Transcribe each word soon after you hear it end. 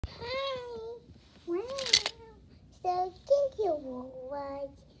So Ginger was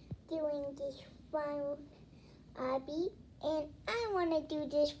doing this fun obby, and I want to do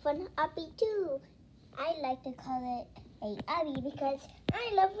this fun obby too. I like to call it a obby because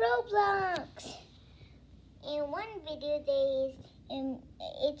I love Roblox. In one video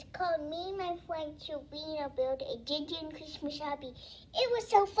it's called Me and My Friend Serena Build a Ginger and Christmas Obby. It was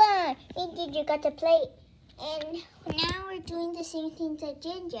so fun. Me and Ginger got to play. And now we're doing the same thing to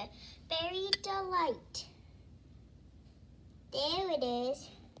Ginger. Berry Delight. There it is.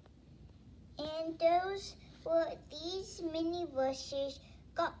 And these mini buses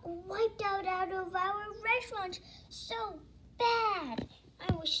got wiped out of our restaurant so bad.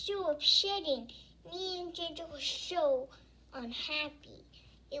 I was so upsetting. Me and Ginger were so unhappy.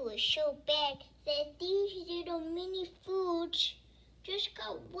 It was so bad that these little mini foods just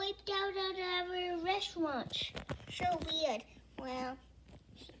got wiped out of our restaurants. So weird. Well,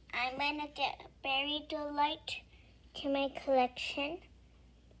 I'm gonna get Berry Delight to my collection.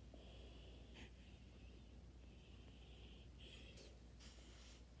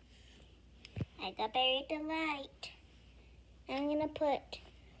 I got Berry Delight. I'm gonna put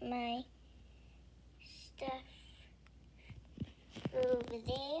my stuff over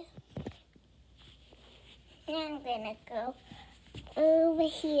there. Now I'm gonna go over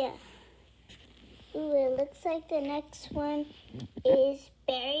here. Ooh, it looks like the next one is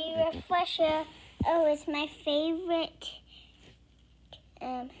Berry Refresher. Oh, it's my favorite.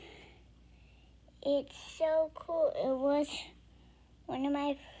 It's so cool. It was one of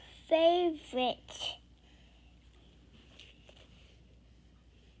my favorites.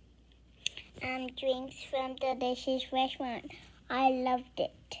 Drinks from Delicious Restaurant. I loved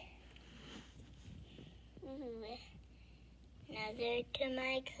it. Another to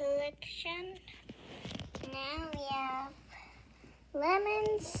my collection. Now we have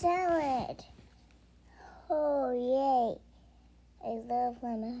lemon salad. Oh, yay. I love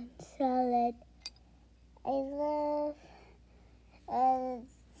lemon salad. I love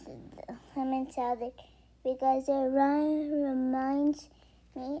lemon salad because it reminds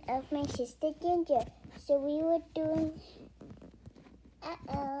me of my sister Ginger. So we were doing,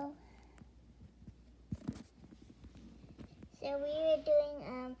 So we were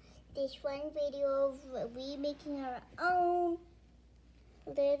doing this one video of we making our own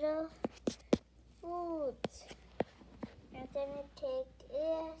little foods. I'm gonna take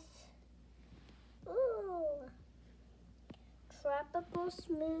this. Ooh, tropical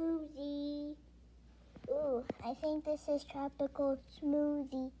smoothie. Ooh, I think this is tropical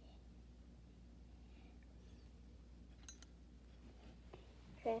smoothie.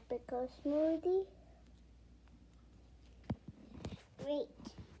 Tropical smoothie. Great.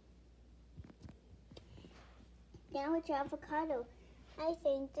 Now it's avocado. I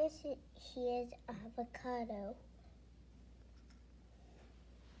think this is avocado.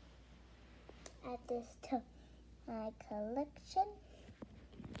 Add this to my collection.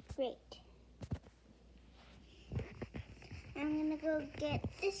 Great. I'm gonna go get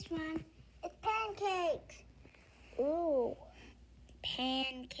this one. It's pancakes. Ooh,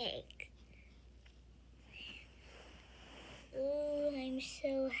 pancake. Ooh, I'm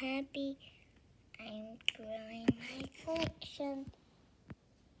so happy. I'm growing my collection.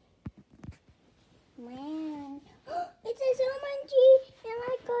 Man, it's a almond and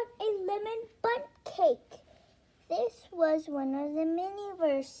I got a lemon bundt cake. This was one of the mini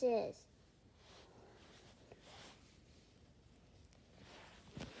verses.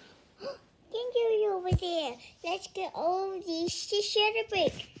 Ginger over there. Let's get all of these to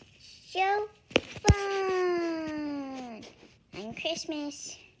celebrate. So fun on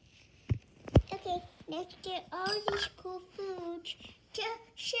Christmas. Okay, let's get all these cool foods to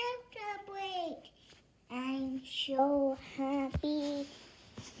celebrate. I'm so happy.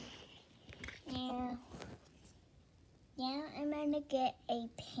 Now I'm gonna get a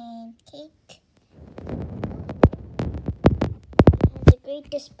pancake. It has a great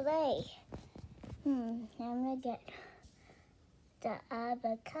display. I'm gonna get the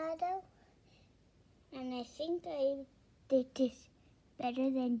avocado. And I think I did this better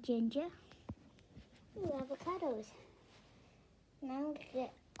than Ginger. Ooh, avocados. Now I'm gonna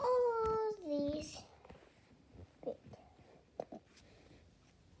get all these. Great.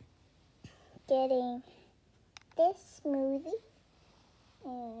 Getting this smoothie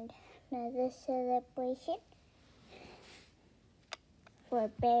and another celebration for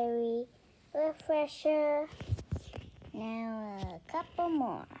Berry Refresher. Now a couple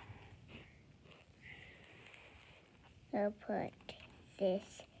more. I'll put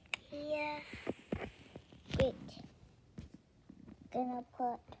this here. Great. Gonna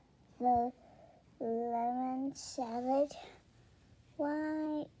put the lemon salad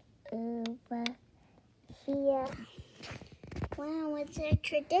right over here. Wow, it's a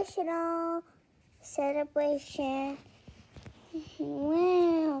traditional celebration.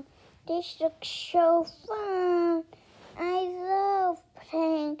 Wow, this looks so fun. I love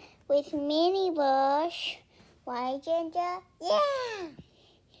playing with Mini Bush. Why, Ginger? Yeah!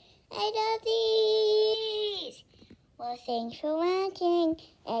 I love these! Well, thanks for watching.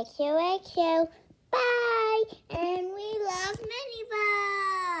 XOXO. Bye! And we love Mini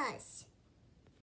Bush!